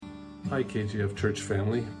Hi, KGF Church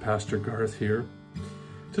family. Pastor Garth here.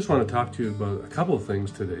 Just want to talk to you about a couple of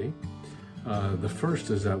things today. The first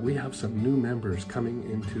is that we have some new members coming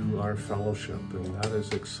into our fellowship, and that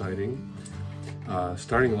is exciting.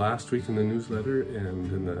 Starting last week in the newsletter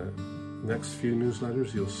and in the next few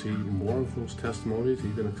newsletters, you'll see more of those testimonies,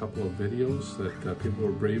 even a couple of videos that people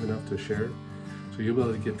were brave enough to share. So you'll be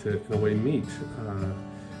able to get to, in a way, meet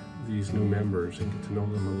these new members and get to know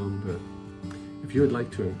them a little bit. If you would like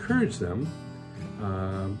to encourage them,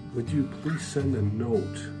 would you please send a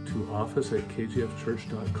note to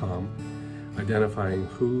office@kgfchurch.com identifying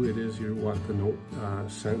who it is you want the note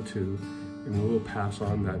sent to, and we'll pass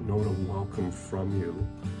on that note of welcome from you.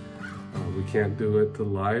 We can't do it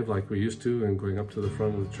live like we used to and going up to the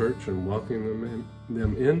front of the church and welcoming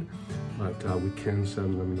them in, but we can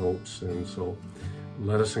send them notes, and so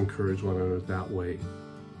let us encourage one another that way.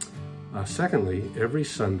 Secondly, every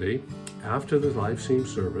Sunday after the live stream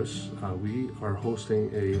service, we are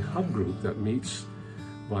hosting a hub group that meets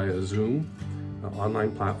via Zoom, an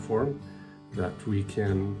online platform that we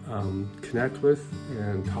can connect with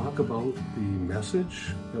and talk about the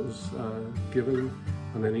message that was given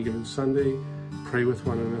on any given Sunday, pray with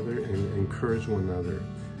one another, and encourage one another.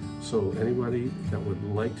 So anybody that would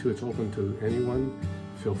like to, it's open to anyone,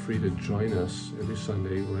 feel free to join us every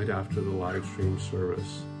Sunday right after the live stream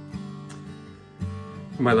service.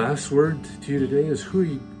 My last word to you today is who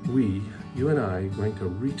you and I, are going to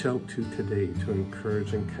reach out to today to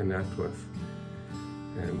encourage and connect with.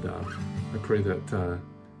 And I pray that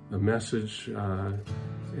the message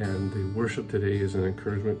and the worship today is an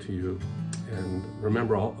encouragement to you. And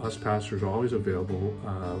remember, us pastors are always available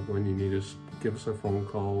when you need us. Give us a phone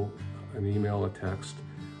call, an email, a text.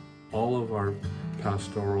 All of our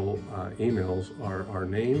pastoral emails are our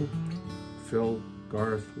name, Phil,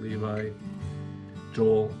 Garth, Levi,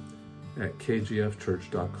 Joel at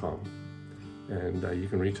kgfchurch.com. And you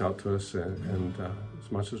can reach out to us, and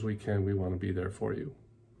as much as we can, we want to be there for you.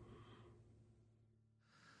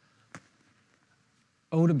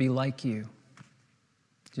 Oh, to be like you.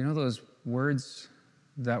 Do you know those words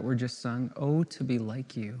that were just sung? Oh, to be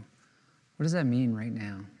like you. What does that mean right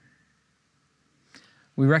now?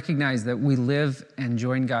 We recognize that we live and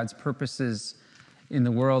join God's purposes in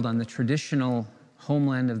the world on the traditional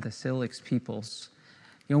homeland of the Syilx peoples.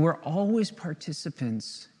 You know, we're always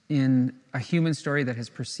participants in a human story that has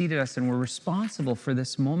preceded us, and we're responsible for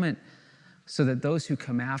this moment so that those who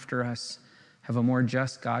come after us have a more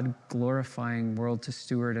just, God-glorifying world to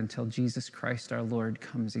steward until Jesus Christ our Lord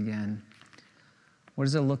comes again. What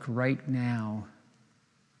does it look right now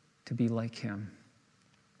to be like him?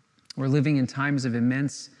 We're living in times of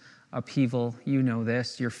immense upheaval. You know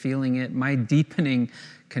this. You're feeling it. My deepening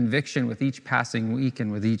conviction with each passing week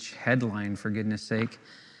and with each headline, for goodness sake,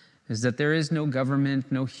 is that there is no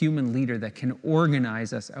government, no human leader that can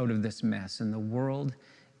organize us out of this mess, and the world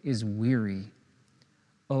is weary.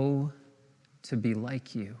 Oh, to be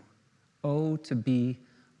like you. Oh, to be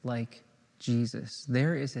like Jesus.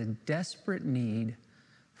 There is a desperate need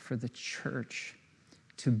for the church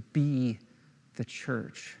to be the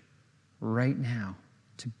church right now,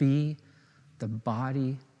 to be the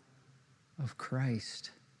body of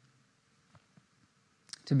Christ.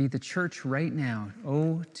 To be the church right now.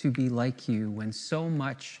 Oh, to be like you when so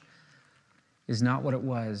much is not what it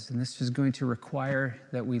was. And this is going to require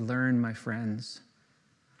that we learn, my friends,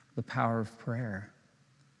 the power of prayer.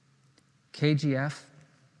 KGF,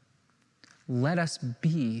 let us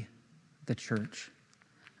be the church.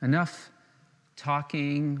 Enough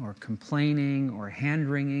talking or complaining or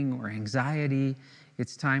hand-wringing or anxiety.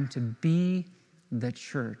 It's time to be the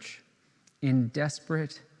church in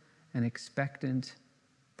desperate and expectant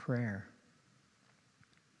prayer.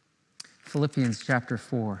 Philippians chapter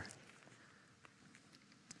 4,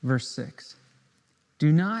 verse 6.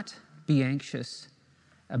 Do not be anxious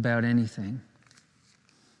about anything.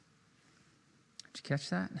 Did you catch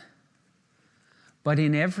that? But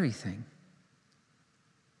in everything,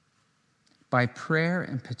 by prayer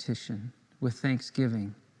and petition, with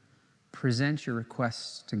thanksgiving, present your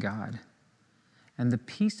requests to God. And the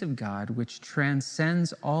peace of God, which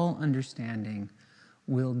transcends all understanding,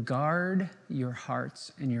 will guard your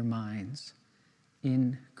hearts and your minds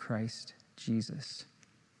in Christ Jesus.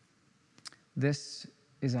 This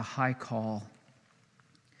is a high call.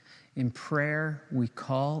 In prayer, we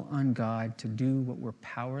call on God to do what we're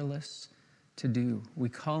powerless to do. We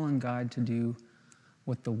call on God to do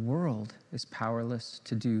what the world is powerless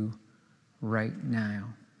to do right now.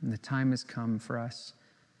 And the time has come for us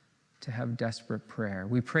to have desperate prayer.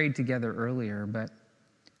 We prayed together earlier, but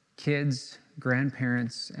kids,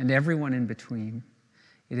 grandparents, and everyone in between,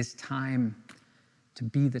 it is time to to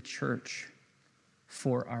be the church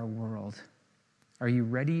for our world. Are you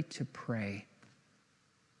ready to pray?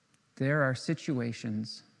 There are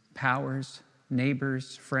situations, powers,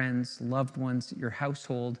 neighbors, friends, loved ones, your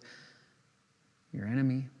household, your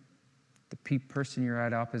enemy, the person you're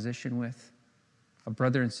at opposition with, a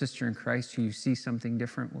brother and sister in Christ who you see something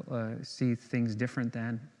different, see things different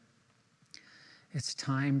than. It's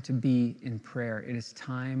time to be in prayer. It is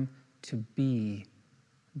time to be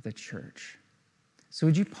the church. So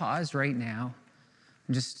would you pause right now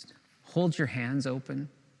and just hold your hands open?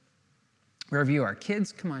 Wherever you are.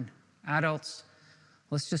 Kids, come on. Adults,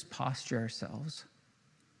 let's just posture ourselves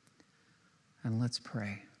and let's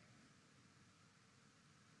pray.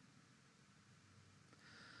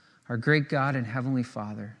 Our great God and Heavenly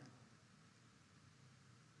Father,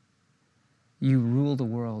 you rule the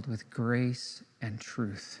world with grace and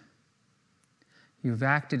truth. You've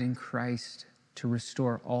acted in Christ to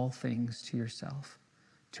restore all things to yourself,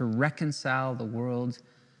 to reconcile the world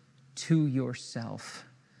to yourself.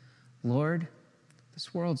 Lord,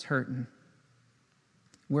 this world's hurting.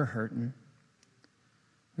 We're hurting.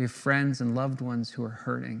 We have friends and loved ones who are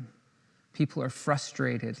hurting. People are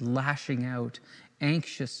frustrated, lashing out,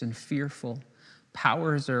 anxious and fearful.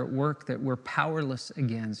 Powers are at work that we're powerless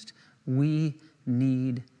against. We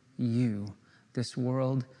need you. This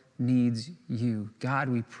world needs you. God,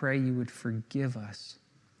 we pray you would forgive us.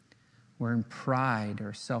 Where in pride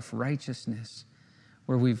or self-righteousness,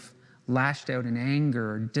 where we've lashed out in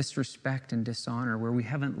anger or disrespect and dishonor, where we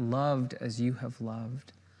haven't loved as you have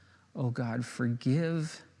loved. Oh God,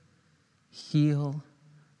 forgive, heal,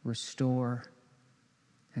 restore,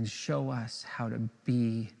 and show us how to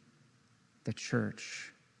be the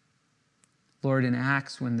church. Lord, in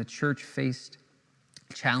Acts, when the church faced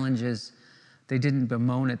challenges, they didn't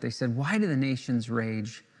bemoan it. They said, why do the nations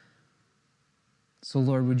rage? So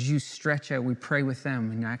Lord, would you stretch out, we pray with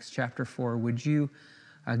them in Acts chapter 4, would you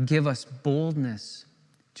give us boldness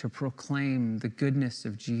to proclaim the goodness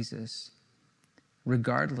of Jesus,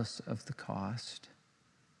 regardless of the cost?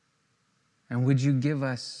 And would you give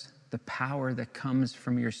us the power that comes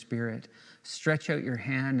from your Spirit? Stretch out your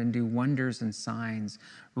hand and do wonders and signs.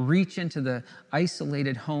 Reach into the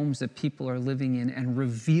isolated homes that people are living in and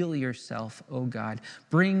reveal yourself, oh God.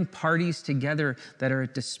 Bring parties together that are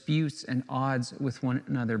at disputes and odds with one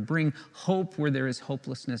another. Bring hope where there is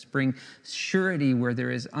hopelessness. Bring surety where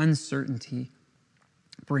there is uncertainty.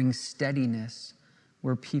 Bring steadiness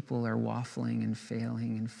where people are waffling and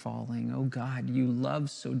failing and falling. Oh God, you love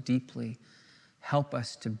so deeply. Help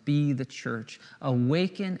us to be the church.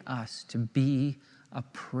 Awaken us to be a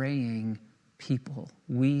praying people.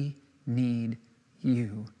 We need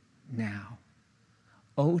you now.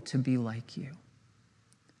 Oh, to be like you.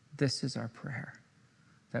 This is our prayer,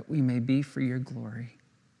 that we may be for your glory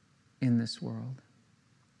in this world.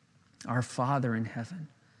 Our Father in heaven,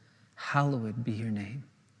 hallowed be your name.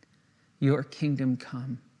 Your kingdom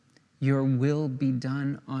come. Your will be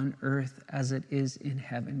done on earth as it is in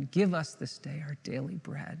heaven. Give us this day our daily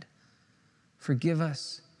bread. Forgive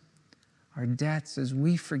us our debts as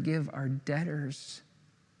we forgive our debtors.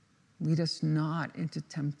 Lead us not into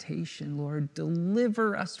temptation, Lord.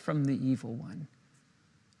 Deliver us from the evil one.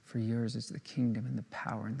 For yours is the kingdom and the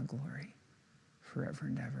power and the glory forever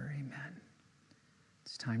and ever. Amen.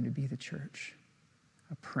 It's time to be the church,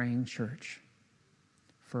 a praying church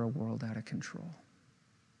for a world out of control.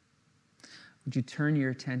 Would you turn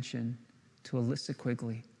your attention to Alyssa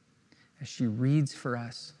Quigley as she reads for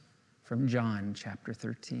us from John chapter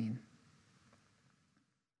 13.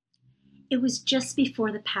 It was just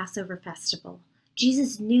before the Passover festival.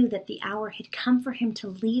 Jesus knew that the hour had come for him to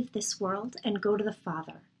leave this world and go to the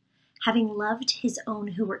Father. Having loved his own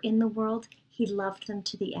who were in the world, he loved them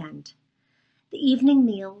to the end. The evening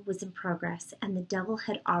meal was in progress, and the devil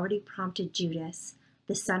had already prompted Judas,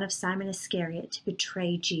 the son of Simon Iscariot, to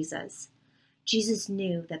betray Jesus. Jesus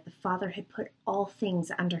knew that the Father had put all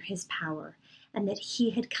things under his power, and that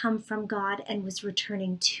he had come from God and was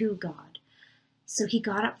returning to God. So he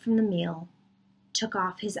got up from the meal, took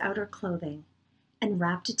off his outer clothing, and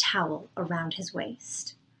wrapped a towel around his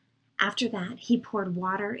waist. After that, he poured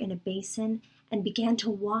water in a basin and began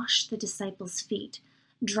to wash the disciples' feet,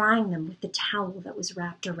 drying them with the towel that was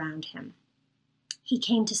wrapped around him. He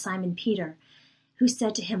came to Simon Peter, who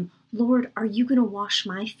said to him, "Lord, are you going to wash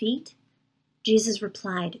my feet?" Jesus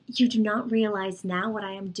replied, "You do not realize now what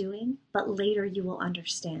I am doing, but later you will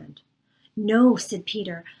understand." "No," said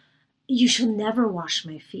Peter, "you shall never wash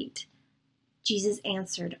my feet." Jesus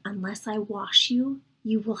answered, "Unless I wash you,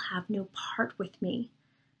 you will have no part with me."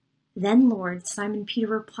 "Then, Lord," Simon Peter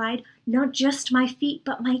replied, "not just my feet,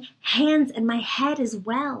 but my hands and my head as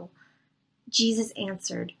well." Jesus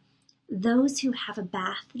answered, "Those who have a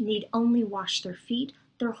bath need only wash their feet.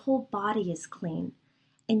 Their whole body is clean.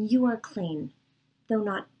 And you are clean, though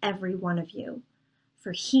not every one of you."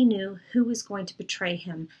 For he knew who was going to betray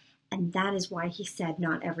him, and that is why he said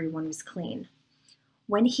not everyone was clean.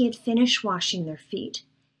 When he had finished washing their feet,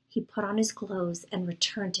 he put on his clothes and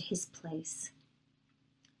returned to his place.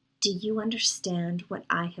 Do you understand what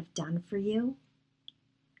I have done for you?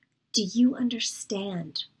 Do you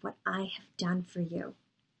understand what I have done for you?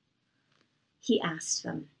 He asked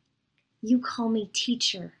them. You call me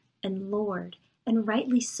teacher and Lord, and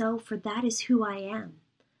rightly so, for that is who I am.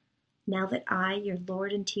 Now that I, your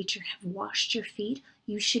Lord and teacher, have washed your feet,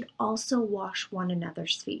 you should also wash one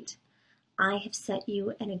another's feet. I have set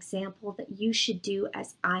you an example that you should do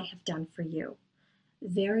as I have done for you.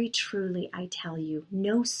 Very truly, I tell you,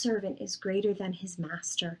 no servant is greater than his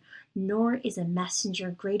master, nor is a messenger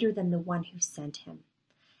greater than the one who sent him.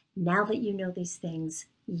 Now that you know these things,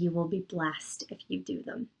 you will be blessed if you do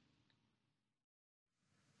them.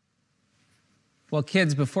 Well,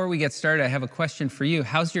 kids, before we get started, I have a question for you.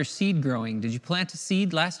 How's your seed growing? Did you plant a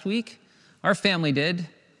seed last week? Our family did.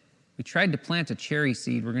 We tried to plant a cherry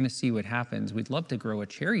seed. We're going to see what happens. We'd love to grow a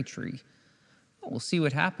cherry tree. We'll see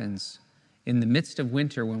what happens in the midst of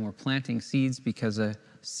winter when we're planting seeds, because a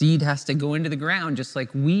seed has to go into the ground, just like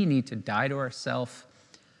we need to die to ourselves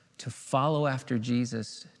to follow after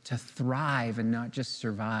Jesus, to thrive and not just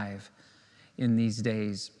survive in these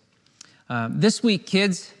days. This week,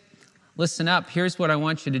 kids, listen up. Here's what I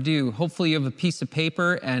want you to do. Hopefully you have a piece of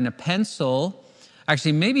paper and a pencil.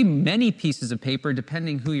 Actually, maybe many pieces of paper,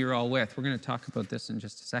 depending who you're all with. We're going to talk about this in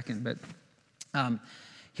just a second. But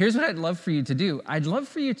here's what I'd love for you to do. I'd love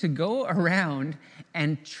for you to go around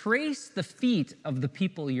and trace the feet of the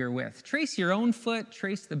people you're with. Trace your own foot,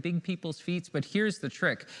 trace the big people's feet. But here's the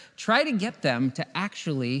trick. Try to get them to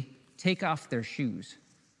actually take off their shoes.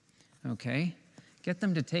 Okay? Get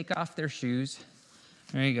them to take off their shoes.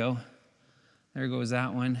 There you go. There goes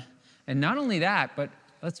that one. And not only that, but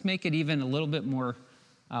let's make it even a little bit more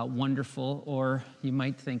wonderful, or you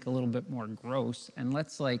might think a little bit more gross. And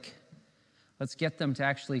let's get them to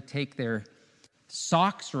actually take their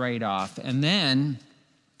socks right off. And then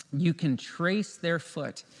you can trace their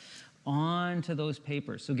foot onto those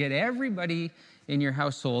papers. So get everybody in your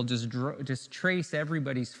household, just trace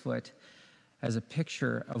everybody's foot as a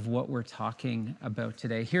picture of what we're talking about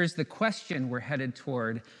today. Here's the question we're headed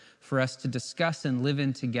toward for us to discuss and live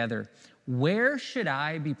in together. Where should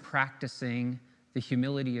I be practicing the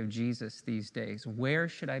humility of Jesus these days? Where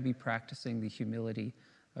should I be practicing the humility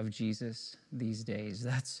of Jesus these days?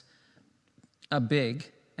 That's a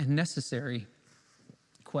big and necessary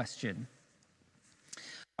question.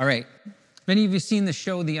 All right. Many of you seen the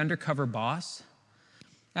show The Undercover Boss?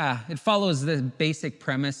 It follows the basic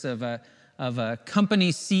premise of a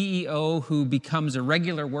company CEO who becomes a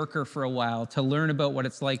regular worker for a while to learn about what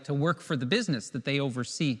it's like to work for the business that they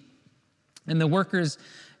oversee. And the workers,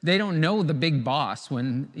 they don't know the big boss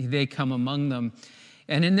when they come among them.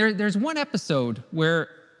 And there's one episode where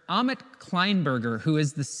Amit Kleinberger, who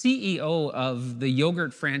is the CEO of the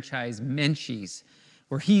yogurt franchise Menchie's,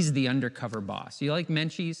 where he's the undercover boss. You like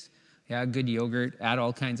Menchie's? Yeah, good yogurt. Add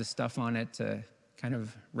all kinds of stuff on it to kind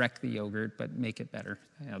of wreck the yogurt, but make it better.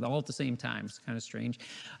 All at the same time. It's kind of strange.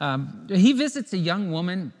 He visits a young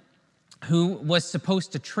woman who was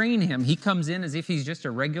supposed to train him. He comes in as if he's just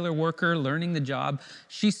a regular worker learning the job.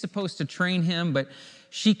 She's supposed to train him, but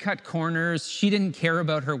she cut corners. She didn't care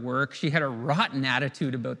about her work. She had a rotten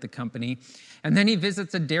attitude about the company. And then he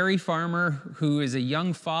visits a dairy farmer who is a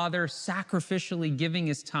young father, sacrificially giving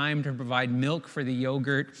his time to provide milk for the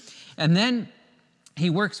yogurt. And then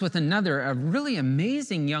he works with a really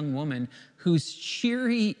amazing young woman whose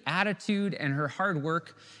cheery attitude and her hard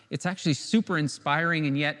work, it's actually super inspiring.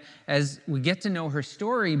 And yet, as we get to know her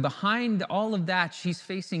story, behind all of that, she's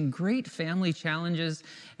facing great family challenges,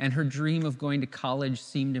 and her dream of going to college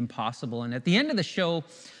seemed impossible. And at the end of the show,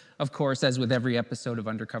 of course, as with every episode of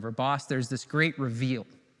Undercover Boss, there's this great reveal.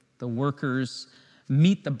 The workers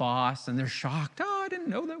meet the boss, and they're shocked. Oh, I didn't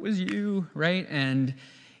know that was you, right? And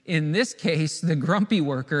in this case, the grumpy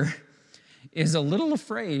worker is a little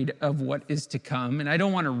afraid of what is to come. And I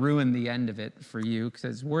don't want to ruin the end of it for you, because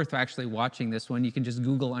it's worth actually watching this one. You can just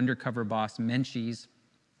Google Undercover Boss Menchie's.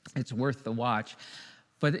 It's worth the watch.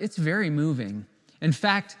 But it's very moving. In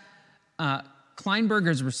fact,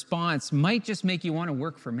 Kleinberger's response might just make you want to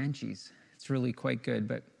work for Menchie's. It's really quite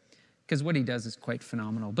good, because what he does is quite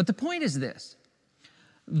phenomenal. But the point is this.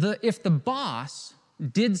 If the boss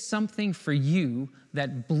did something for you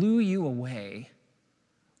that blew you away,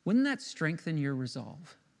 wouldn't that strengthen your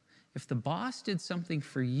resolve? If the boss did something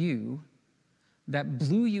for you that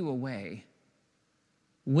blew you away,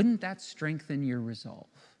 wouldn't that strengthen your resolve?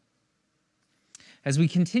 As we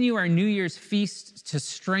continue our New Year's feast to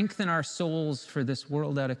strengthen our souls for this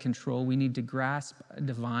world out of control, we need to grasp a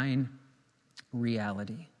divine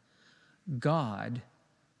reality. God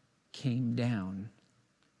came down.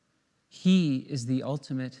 He is the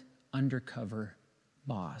ultimate undercover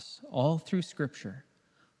boss. All through Scripture,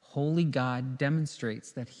 holy God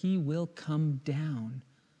demonstrates that he will come down.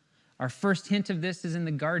 Our first hint of this is in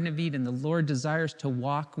the Garden of Eden. The Lord desires to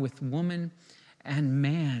walk with woman and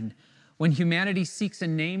man. When humanity seeks a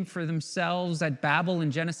name for themselves at Babel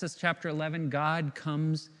in Genesis chapter 11, God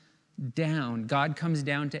comes down. God comes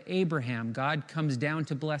down to Abraham. God comes down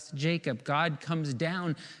to bless Jacob. God comes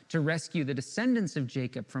down to rescue the descendants of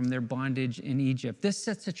Jacob from their bondage in Egypt. This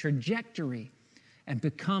sets a trajectory and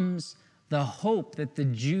becomes the hope that the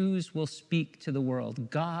Jews will speak to the world.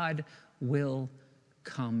 God will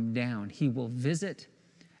come down. He will visit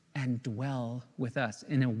and dwell with us.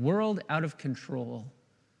 In a world out of control,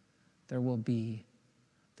 there will be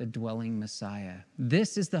the dwelling Messiah.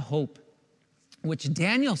 This is the hope which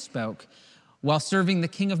Daniel spoke while serving the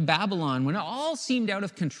king of Babylon, when it all seemed out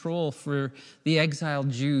of control for the exiled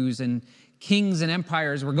Jews and kings and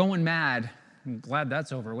empires were going mad. I'm glad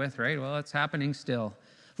that's over with, right? Well, it's happening still.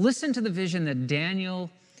 Listen to the vision that Daniel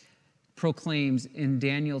proclaims in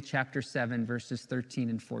Daniel chapter 7, verses 13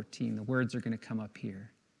 and 14. The words are going to come up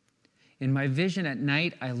here. In my vision at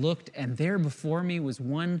night, I looked, and there before me was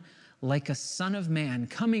one like a son of man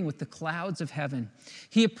coming with the clouds of heaven.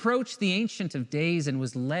 He approached the Ancient of Days and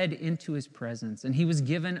was led into his presence, and he was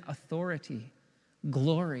given authority,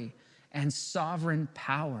 glory, and sovereign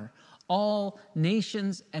power. All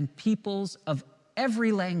nations and peoples of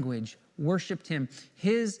every language worshiped him.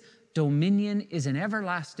 His dominion is an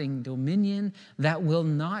everlasting dominion that will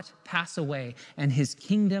not pass away, and his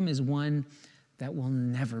kingdom is one that will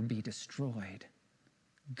never be destroyed.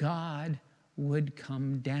 God would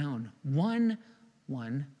come down. One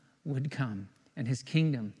would come, and his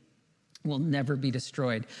kingdom will never be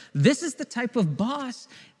destroyed. This is the type of boss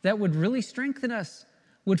that would really strengthen us,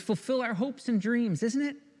 would fulfill our hopes and dreams, isn't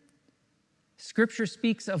it? Scripture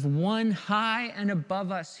speaks of one high and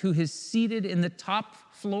above us who is seated in the top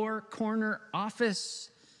floor corner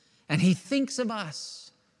office, and he thinks of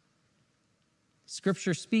us.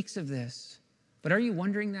 Scripture speaks of this. But are you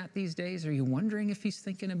wondering that these days? Are you wondering if he's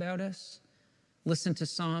thinking about us? Listen to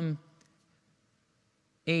Psalm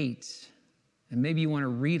 8, and maybe you want to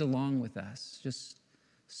read along with us. Just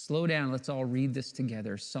slow down. Let's all read this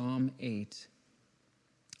together. Psalm 8.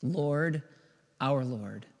 Lord, our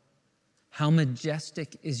Lord, how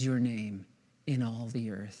majestic is your name in all the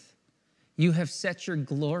earth. You have set your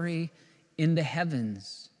glory in the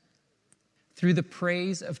heavens. Through the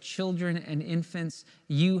praise of children and infants,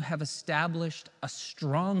 you have established a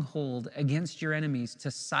stronghold against your enemies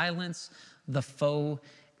to silence the foe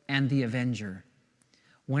and the avenger.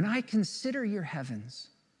 When I consider your heavens,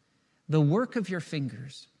 the work of your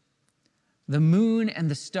fingers, the moon and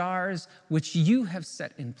the stars which you have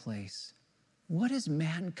set in place, what is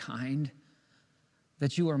mankind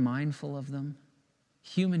that you are mindful of them?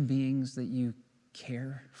 Human beings that you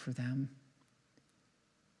care for them?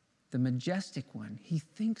 The majestic one, he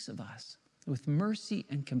thinks of us with mercy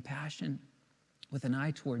and compassion, with an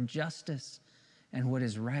eye toward justice and what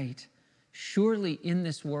is right. Surely in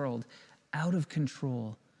this world, out of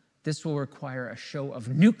control, this will require a show of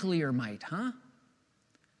nuclear might, huh?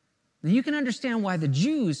 Now you can understand why the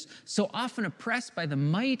Jews, so often oppressed by the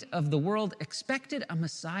might of the world, expected a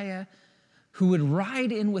Messiah who would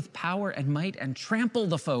ride in with power and might and trample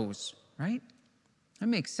the foes, right? That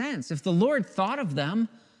makes sense. If the Lord thought of them,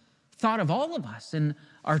 thought of all of us and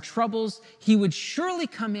our troubles, he would surely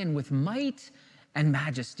come in with might and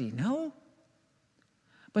majesty, no?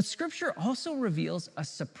 But Scripture also reveals a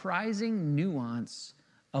surprising nuance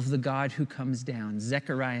of the God who comes down.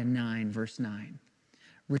 Zechariah 9, verse 9.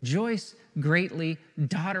 Rejoice greatly,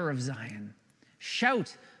 daughter of Zion.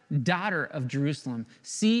 Shout, daughter of Jerusalem.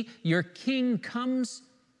 See, your king comes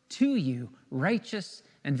to you, righteous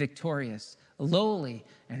and victorious, lowly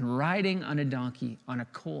and riding on a donkey, on a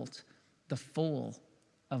colt, the foal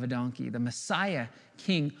of a donkey. The Messiah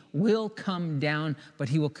king will come down, but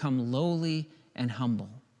he will come lowly and humble.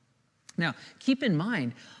 Now, keep in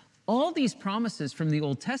mind, all these promises from the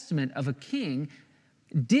Old Testament of a king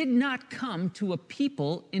did not come to a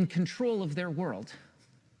people in control of their world.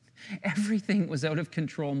 Everything was out of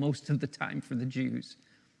control most of the time for the Jews.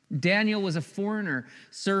 Daniel was a foreigner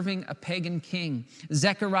serving a pagan king.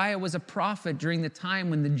 Zechariah was a prophet during the time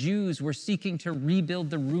when the Jews were seeking to rebuild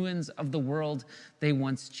the ruins of the world they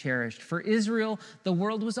once cherished. For Israel, the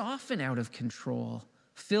world was often out of control,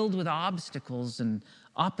 filled with obstacles and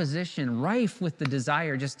opposition, rife with the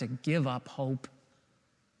desire just to give up hope.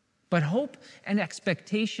 But hope and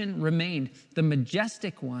expectation remained. The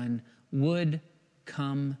majestic one would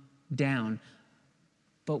come down.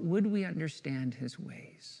 But would we understand his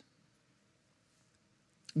ways?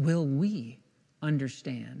 Will we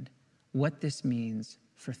understand what this means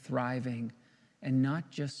for thriving and not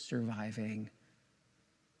just surviving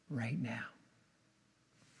right now?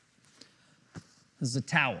 This is a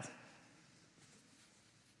towel.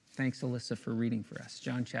 Thanks, Alyssa, for reading for us.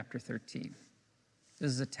 John chapter 13.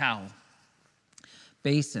 This is a towel.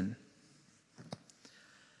 Basin.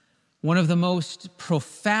 One of the most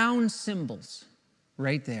profound symbols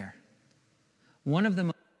right there. One of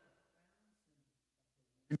the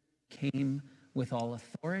came with all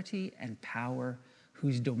authority and power,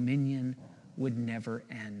 whose dominion would never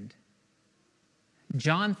end.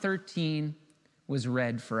 John 13 was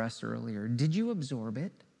read for us earlier. Did you absorb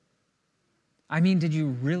it? I mean, did you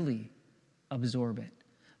really absorb it?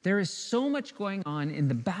 There is so much going on in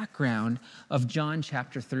the background of John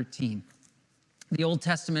chapter 13. The Old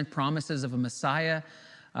Testament promises of a Messiah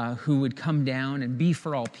who would come down and be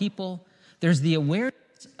for all people. There's the awareness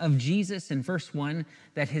of Jesus in verse 1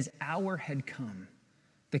 that his hour had come.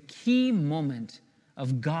 The key moment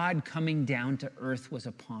of God coming down to earth was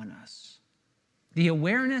upon us. The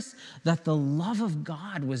awareness that the love of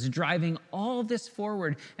God was driving all this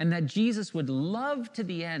forward and that Jesus would love to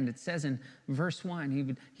the end. It says in verse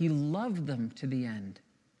 1, he loved them to the end.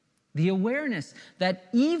 The awareness that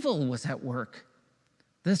evil was at work.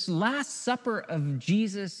 This Last Supper of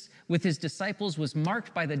Jesus with his disciples was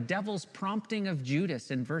marked by the devil's prompting of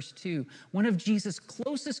Judas in verse 2. One of Jesus'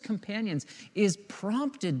 closest companions is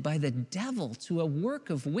prompted by the devil to a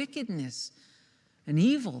work of wickedness and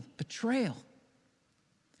evil, betrayal.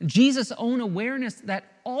 Jesus' own awareness that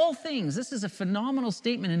all things, this is a phenomenal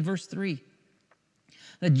statement in verse 3,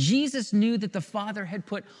 that Jesus knew that the Father had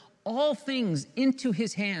put all things into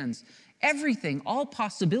his hands. Everything, all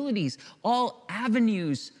possibilities, all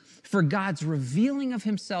avenues for God's revealing of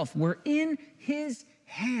himself were in his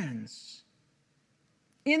hands.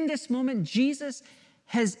 In this moment, Jesus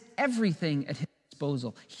has everything at his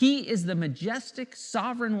disposal. He is the majestic,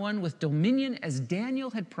 sovereign one with dominion, as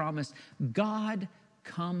Daniel had promised. God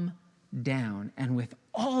come down. And with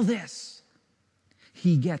all this,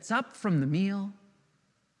 he gets up from the meal,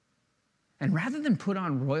 and rather than put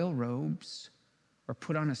on royal robes, or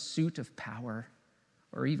put on a suit of power,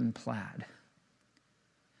 or even plaid,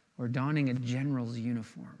 or donning a general's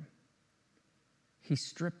uniform, he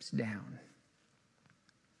strips down.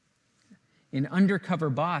 In Undercover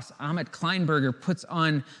Boss, Amit Kleinberger puts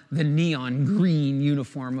on the neon green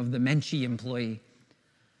uniform of the Menchie employee.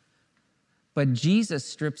 But Jesus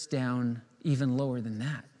strips down even lower than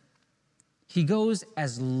that. He goes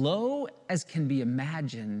as low as can be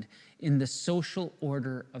imagined in the social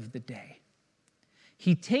order of the day.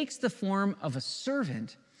 He takes the form of a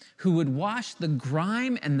servant who would wash the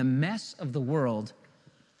grime and the mess of the world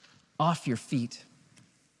off your feet.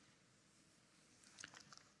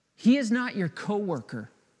 He is not your coworker.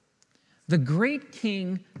 The great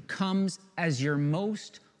king comes as your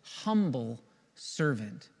most humble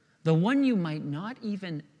servant, the one you might not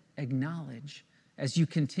even acknowledge as you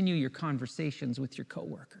continue your conversations with your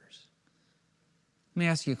coworkers. Let me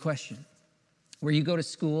ask you a question. Where you go to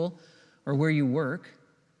school, or where you work,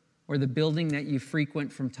 or the building that you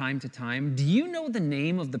frequent from time to time, do you know the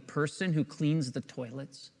name of the person who cleans the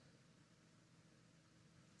toilets?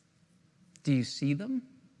 Do you see them?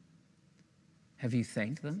 Have you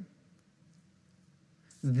thanked them?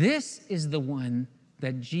 This is the one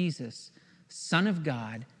that Jesus, Son of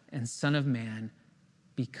God and Son of Man,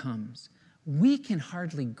 becomes. We can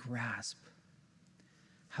hardly grasp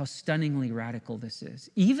how stunningly radical this is.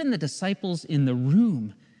 Even the disciples in the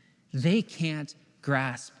room, they can't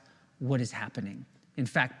grasp what is happening. In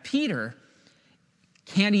fact, Peter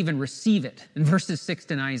can't even receive it. In verses 6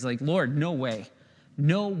 to 9, he's like, Lord, no way.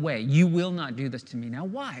 No way. You will not do this to me. Now,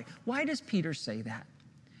 why? Why does Peter say that?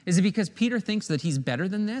 Is it because Peter thinks that he's better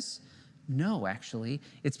than this? No, actually.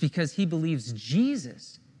 It's because he believes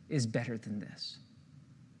Jesus is better than this.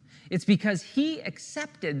 It's because he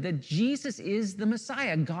accepted that Jesus is the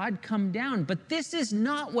Messiah, God come down. But this is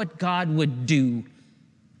not what God would do,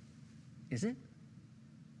 is it?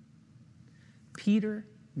 Peter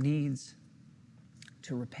needs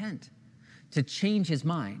to repent, to change his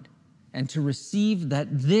mind. and to receive that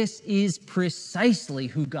this is precisely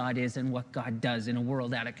who God is and what God does in a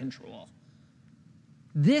world out of control.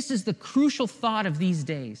 This is the crucial thought of these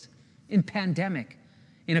days, in pandemic,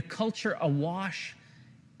 in a culture awash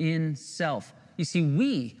in self. You see,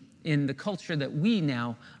 we, in the culture that we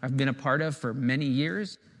now have been a part of for many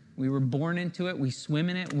years, we were born into it, we swim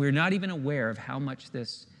in it, we're not even aware of how much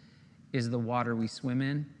this is the water we swim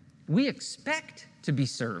in. We expect to be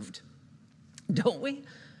served, don't we?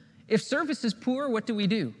 If service is poor, what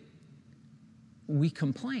do? We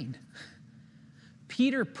complain.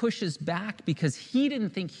 Peter pushes back because he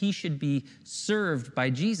didn't think he should be served by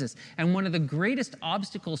Jesus. And one of the greatest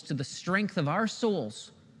obstacles to the strength of our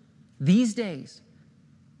souls these days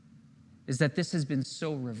is that this has been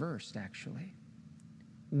so reversed, actually.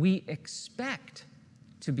 We expect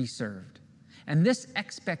to be served. And this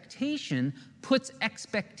expectation puts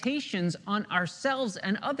expectations on ourselves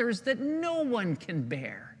and others that no one can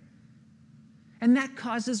bear. And that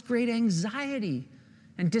causes great anxiety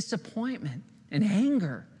and disappointment and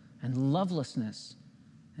anger and lovelessness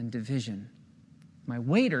and division. My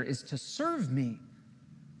waiter is to serve me.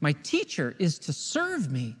 My teacher is to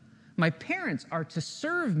serve me. My parents are to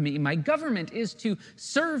serve me. My government is to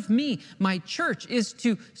serve me. My church is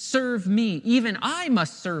to serve me. Even I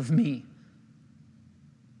must serve me.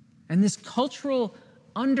 And this cultural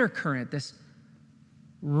undercurrent, this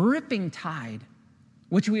ripping tide,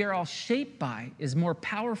 which we are all shaped by, is more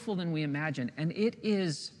powerful than we imagine. And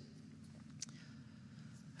it's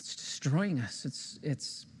destroying us.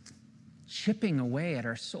 It's chipping away at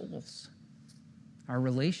our souls, our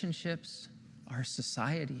relationships, our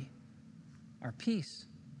society, our peace.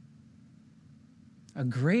 A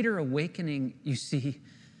greater awakening, you see,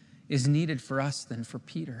 is needed for us than for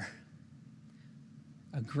Peter.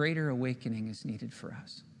 A greater awakening is needed for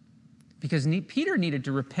us. Because Peter needed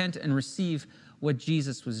to repent and receive what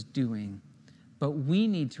Jesus was doing. But we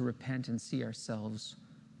need to repent and see ourselves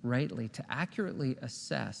rightly, to accurately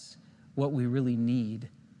assess what we really need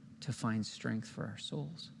to find strength for our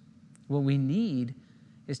souls. What we need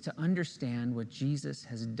is to understand what Jesus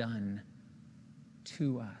has done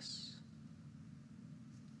to us.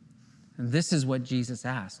 And this is what Jesus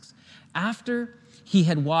asks. After he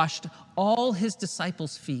had washed all his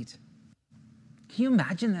disciples' feet, can you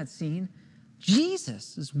imagine that scene?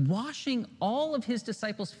 Jesus is washing all of his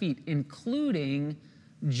disciples' feet, including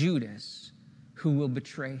Judas, who will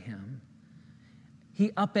betray him. He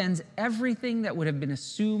upends everything that would have been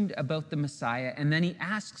assumed about the Messiah, and then he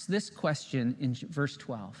asks this question in verse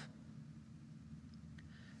 12.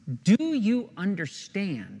 Do you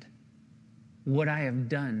understand what I have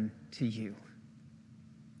done to you?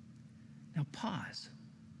 Now pause.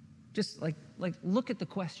 Just like look at the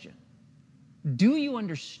question. Do you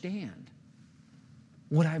understand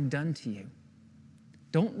what I've done to you?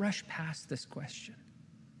 Don't rush past this question.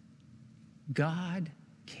 God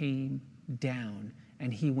came down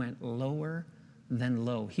and he went lower than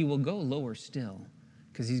low. He will go lower still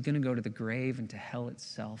because he's going to go to the grave and to hell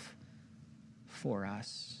itself for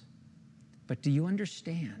us. But do you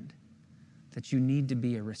understand that you need to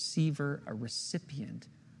be a receiver, a recipient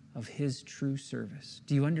of his true service?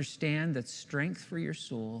 Do you understand that strength for your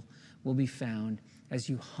soul will be found as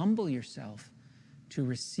you humble yourself to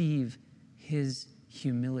receive his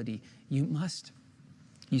humility? You must,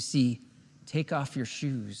 you see, take off your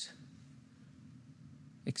shoes,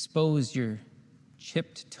 expose your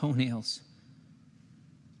chipped toenails,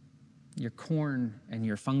 your corn and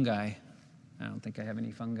your fungi. I don't think I have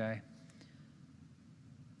any fungi.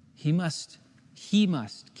 He must,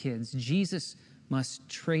 kids, Jesus must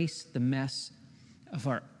trace the mess of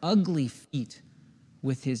our ugly feet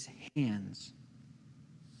with his hands.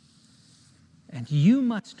 And you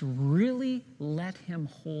must really let him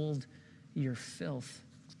hold your filth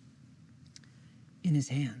in his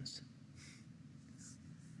hands.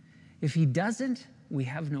 If he doesn't, we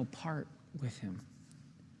have no part with him.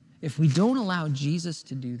 If we don't allow Jesus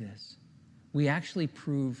to do this, we actually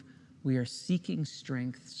prove we are seeking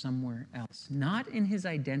strength somewhere else, not in his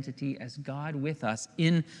identity as God with us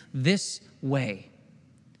in this way,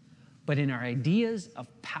 but in our ideas of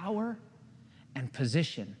power and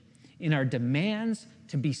position, in our demands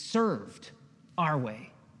to be served our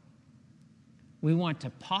way. We want to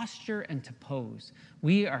posture and to pose.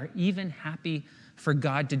 We are even happy for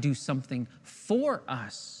God to do something for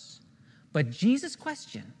us. But Jesus'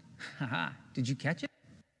 question, did you catch it?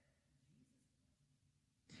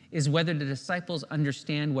 Is whether the disciples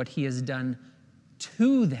understand what he has done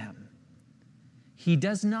to them. He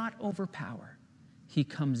does not overpower. He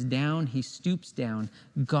comes down, he stoops down.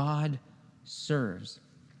 God serves.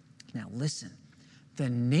 Now listen, the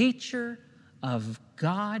nature of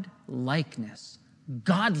God-likeness,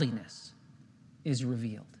 godliness is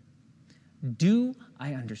revealed. Do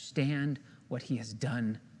I understand what he has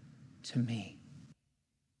done to me?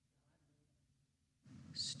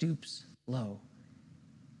 Stoops low.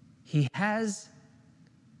 He has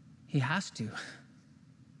to.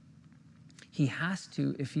 He has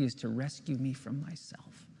to if he is to rescue me from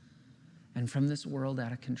myself and from this world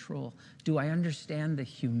out of control. Do I understand the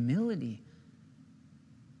humility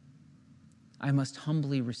I must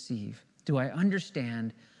humbly receive? Do I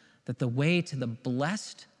understand that the way to the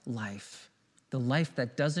blessed life, the life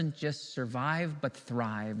that doesn't just survive but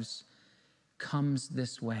thrives, comes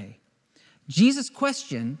this way? Jesus'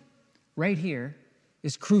 question right here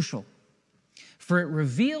is crucial, for it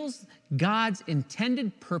reveals God's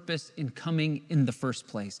intended purpose in coming in the first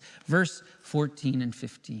place. Verse 14 and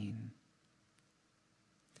 15.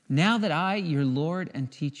 Now that I, your Lord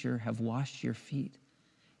and teacher, have washed your feet,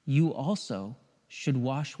 you also should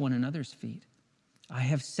wash one another's feet. I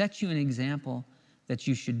have set you an example that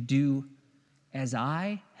you should do as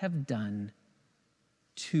I have done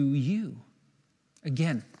to you.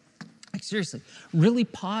 Again, like seriously, really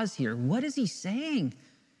pause here. What is he saying?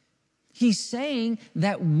 He's saying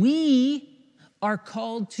that we are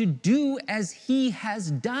called to do as he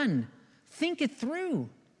has done. Think it through.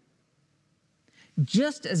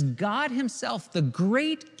 Just as God himself, the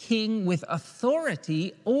great king with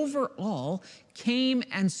authority over all, came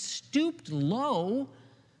and stooped low,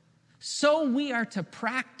 so we are to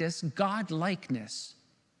practice God-likeness.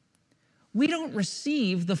 We don't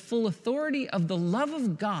receive the full authority of the love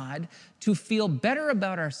of God to feel better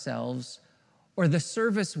about ourselves or the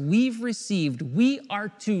service we've received. We are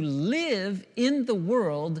to live in the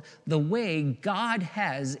world the way God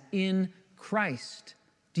has in Christ.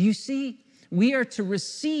 Do you see? We are to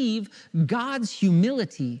receive God's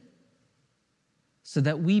humility so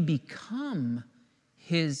that we become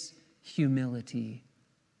his humility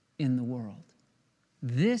in the world.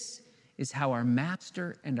 This is how our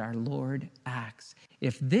Master and our Lord acts.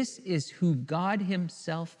 If this is who God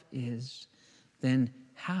himself is, then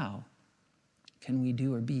how can we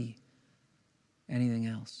do or be anything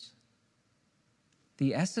else?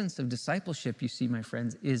 The essence of discipleship, you see, my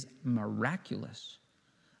friends, is miraculous.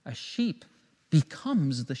 A sheep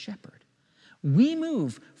becomes the shepherd. We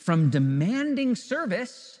move from demanding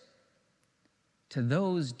service to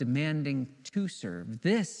those demanding to serve.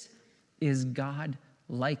 This is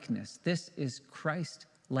God-likeness. This is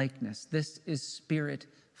Christ-likeness. This is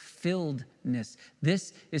Spirit-filledness.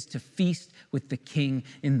 This is to feast with the King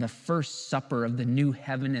in the first supper of the new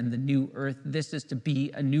heaven and the new earth. This is to be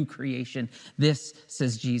a new creation. This,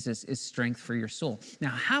 says Jesus, is strength for your soul.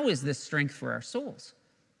 Now, how is this strength for our souls?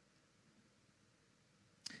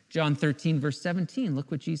 John 13, verse 17,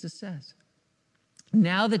 look what Jesus says.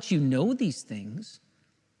 Now that you know these things,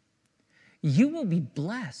 you will be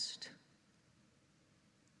blessed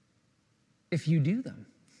if you do them.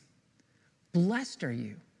 Blessed are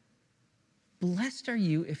you. Blessed are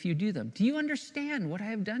you if you do them. Do you understand what I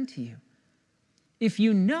have done to you? If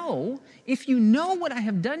you know what I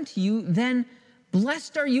have done to you, then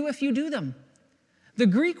blessed are you if you do them. The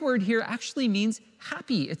Greek word here actually means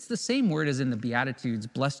happy. It's the same word as in the Beatitudes.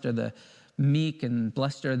 Blessed are the meek, and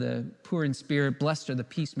blessed are the poor in spirit, blessed are the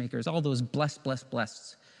peacemakers, all those blessed, blessed,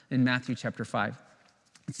 blessed in Matthew chapter 5.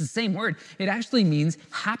 It's the same word. It actually means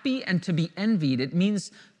happy and to be envied. It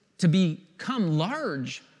means to become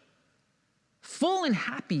large. Full and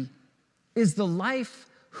happy is the life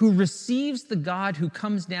who receives the God who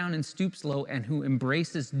comes down and stoops low and who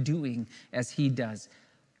embraces doing as he does.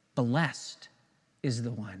 Blessed is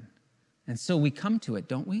the one. And so we come to it,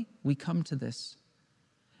 don't we? We come to this.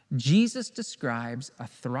 Jesus describes a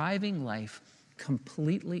thriving life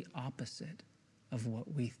completely opposite of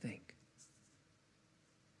what we think.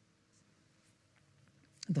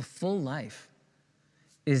 The full life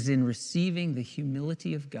is in receiving the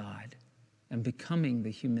humility of God and becoming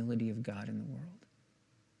the humility of God in the world.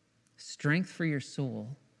 Strength for your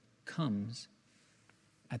soul comes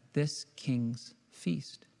at this King's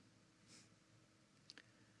feast,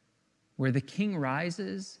 where the King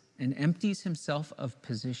rises and empties himself of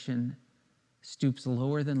position, stoops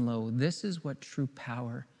lower than low. This is what true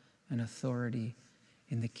power and authority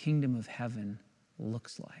in the kingdom of heaven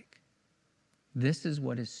looks like. This is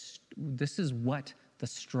what the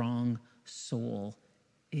strong soul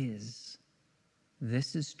is.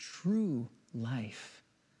 This is true life.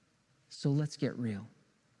 So let's get real.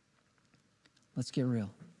 Let's get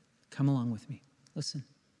real. Come along with me. Listen.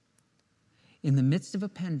 In the midst of a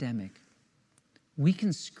pandemic, we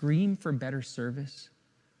can scream for better service,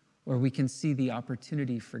 or we can see the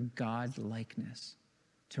opportunity for God-likeness,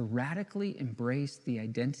 to radically embrace the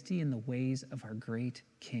identity and the ways of our great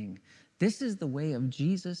King. This is the way of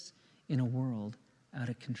Jesus in a world out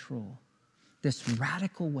of control. This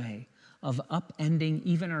radical way of upending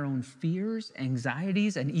even our own fears,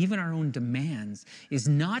 anxieties, and even our own demands is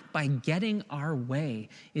not by getting our way.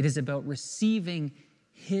 It is about receiving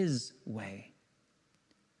his way.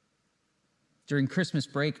 During Christmas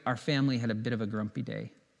break, our family had a bit of a grumpy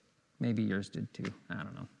day. Maybe yours did too. I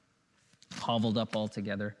don't know. Hobbled up all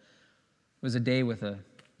together. It was a day with a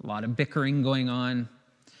lot of bickering going on.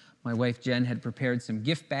 My wife Jen had prepared some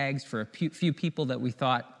gift bags for a few people that we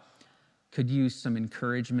thought could use some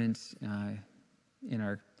encouragement in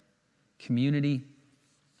our community.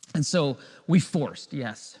 And so we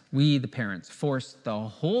the parents, forced the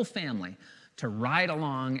whole family to ride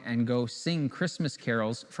along and go sing Christmas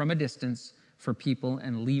carols from a distance for people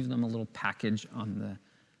and leave them a little package on the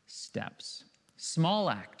steps. Small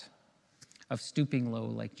act of stooping low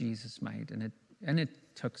like Jesus might, and it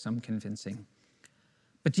took some convincing.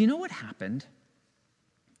 But do you know what happened?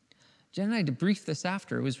 Jen and I debriefed this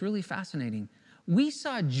after. It was really fascinating. We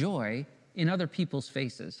saw joy in other people's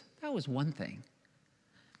faces. That was one thing.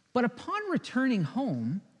 But upon returning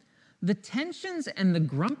home, the tensions and the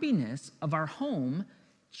grumpiness of our home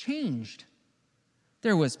changed.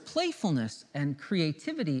 There was playfulness and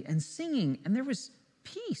creativity and singing, and there was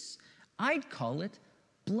peace. I'd call it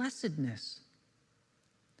blessedness.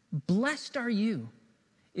 Blessed are you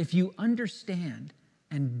if you understand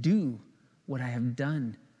and do what I have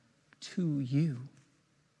done to you.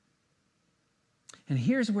 And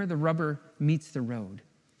here's where the rubber meets the road.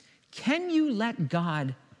 Can you let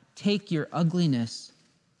God take your ugliness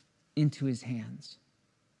into his hands?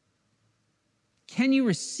 Can you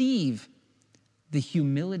receive the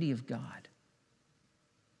humility of God?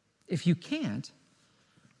 If you can't,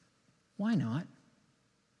 why not?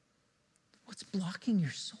 What's blocking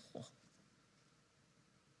your soul?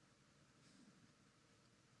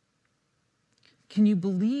 Can you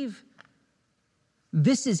believe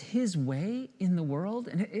this is his way in the world?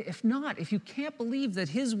 And if not, if you can't believe that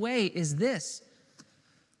his way is this,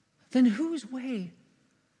 then whose way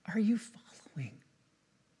are you following?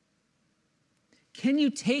 Can you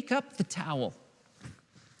take up the towel?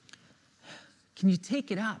 Can you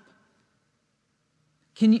take it up?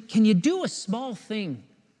 Can you do a small thing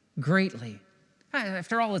greatly?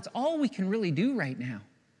 After all, it's all we can really do right now.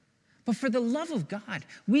 But for the love of God,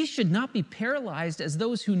 we should not be paralyzed as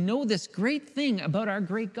those who know this great thing about our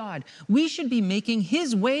great God. We should be making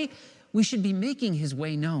his way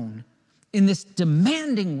known in this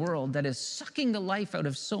demanding world that is sucking the life out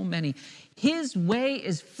of so many. His way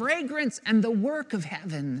is fragrance and the work of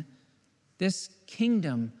heaven. This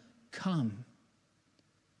kingdom come.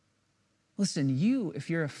 Listen, if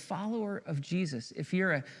you're a follower of Jesus, if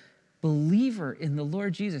you're a believer in the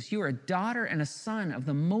Lord Jesus, you are a daughter and a son of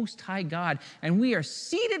the Most High God, and we are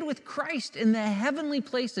seated with Christ in the heavenly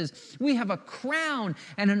places. We have a crown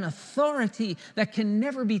and an authority that can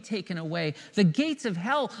never be taken away. The gates of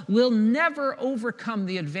hell will never overcome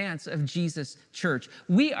the advance of Jesus' church.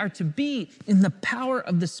 We are to be in the power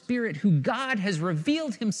of the Spirit who God has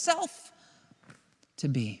revealed himself to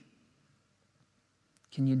be.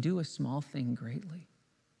 Can you do a small thing greatly?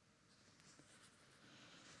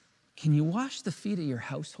 Can you wash the feet of your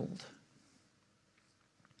household?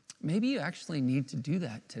 Maybe you actually need to do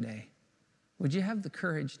that today. Would you have the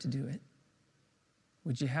courage to do it?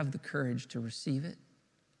 Would you have the courage to receive it?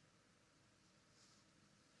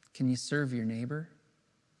 Can you serve your neighbor?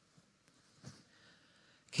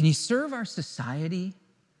 Can you serve our society,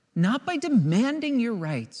 not by demanding your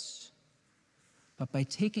rights, but by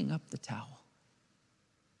taking up the towel?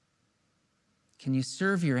 Can you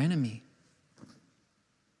serve your enemy?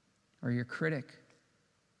 Or your critic,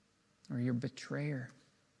 or your betrayer?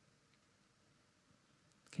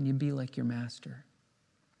 Can you be like your master?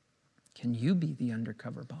 Can you be the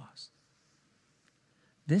undercover boss?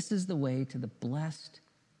 This is the way to the blessed,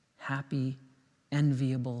 happy,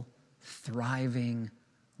 enviable, thriving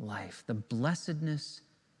life. The blessedness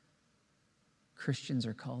Christians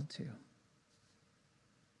are called to.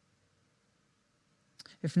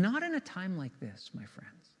 If not in a time like this, my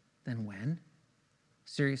friends, then when?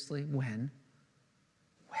 Seriously, when?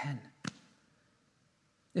 When?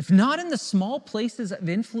 If not in the small places of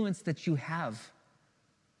influence that you have,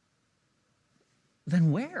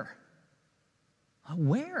 then where?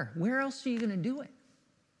 Where? Where else are you going to do it?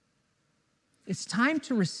 It's time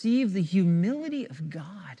to receive the humility of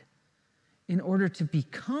God in order to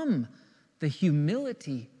become the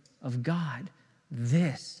humility of God.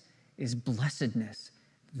 This is blessedness.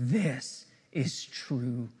 This is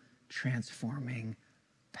true transforming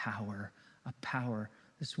power, a power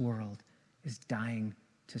This world is dying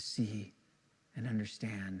to see and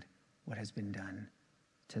understand what has been done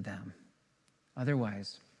to them.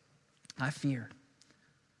 Otherwise, I fear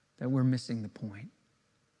that we're missing the point,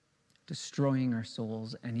 destroying our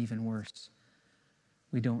souls, and even worse,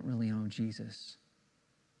 we don't really know Jesus.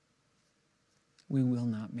 We will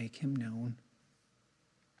not make him known.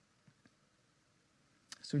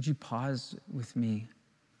 So would you pause with me?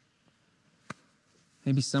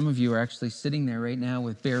 Maybe some of you are actually sitting there right now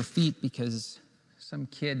with bare feet because some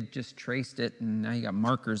kid just traced it and now you got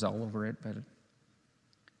markers all over it. But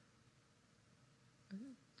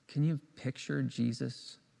can you picture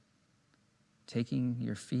Jesus taking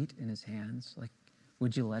your feet in his hands? Like,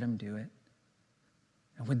 would you let him do it?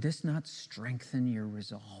 And would this not strengthen your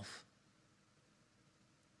resolve?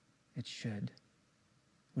 It should.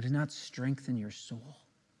 Would it not strengthen your soul?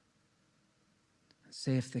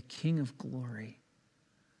 Say, if the King of glory,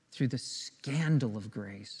 through the scandal of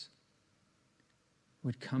grace,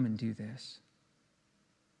 would come and do this,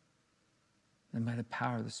 then by the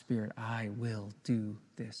power of the Spirit, I will do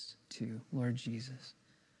this too. Lord Jesus,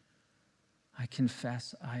 I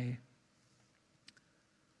confess I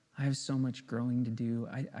have so much growing to do.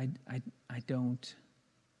 I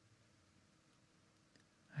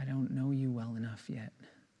don't know you well enough yet.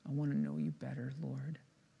 I want to know you better, Lord.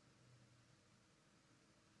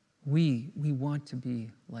 We want to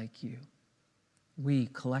be like you. We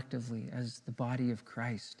collectively, as the body of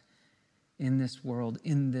Christ, in this world,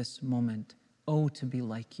 in this moment, to be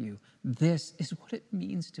like you. This is what it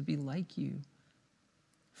means to be like you.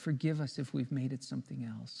 Forgive us if we've made it something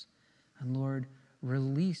else. And Lord,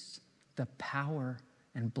 release the power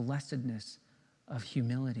and blessedness of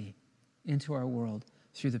humility into our world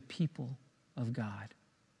through the people of God.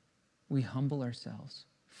 We humble ourselves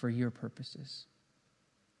for your purposes,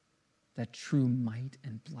 that true might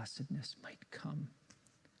and blessedness might come.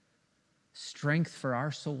 Strength for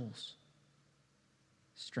our souls,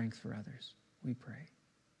 strength for others, we pray.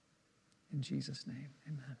 In Jesus' name,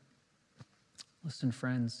 amen. Listen,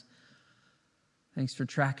 friends, thanks for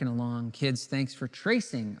tracking along. Kids, thanks for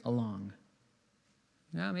tracing along.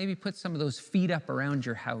 Now, maybe put some of those feet up around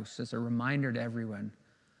your house as a reminder to everyone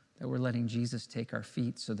that we're letting Jesus take our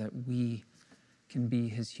feet so that we can be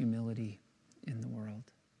his humility in the world.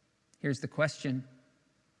 Here's the question.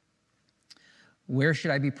 Where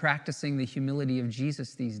should I be practicing the humility of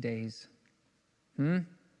Jesus these days?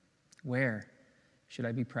 Where should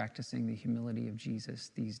I be practicing the humility of Jesus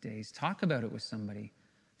these days? Talk about it with somebody.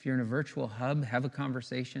 If you're in a virtual hub, have a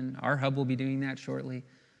conversation. Our hub will be doing that shortly.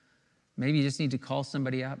 Maybe you just need to call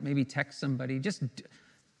somebody up, maybe text somebody. Just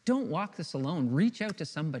don't walk this alone. Reach out to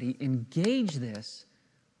somebody, engage this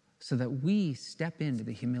so that we step into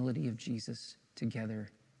the humility of Jesus together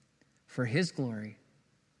for his glory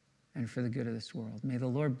and for the good of this world. May the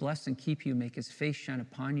Lord bless and keep you, make his face shine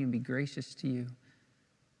upon you and be gracious to you.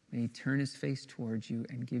 May he turn his face towards you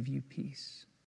and give you peace.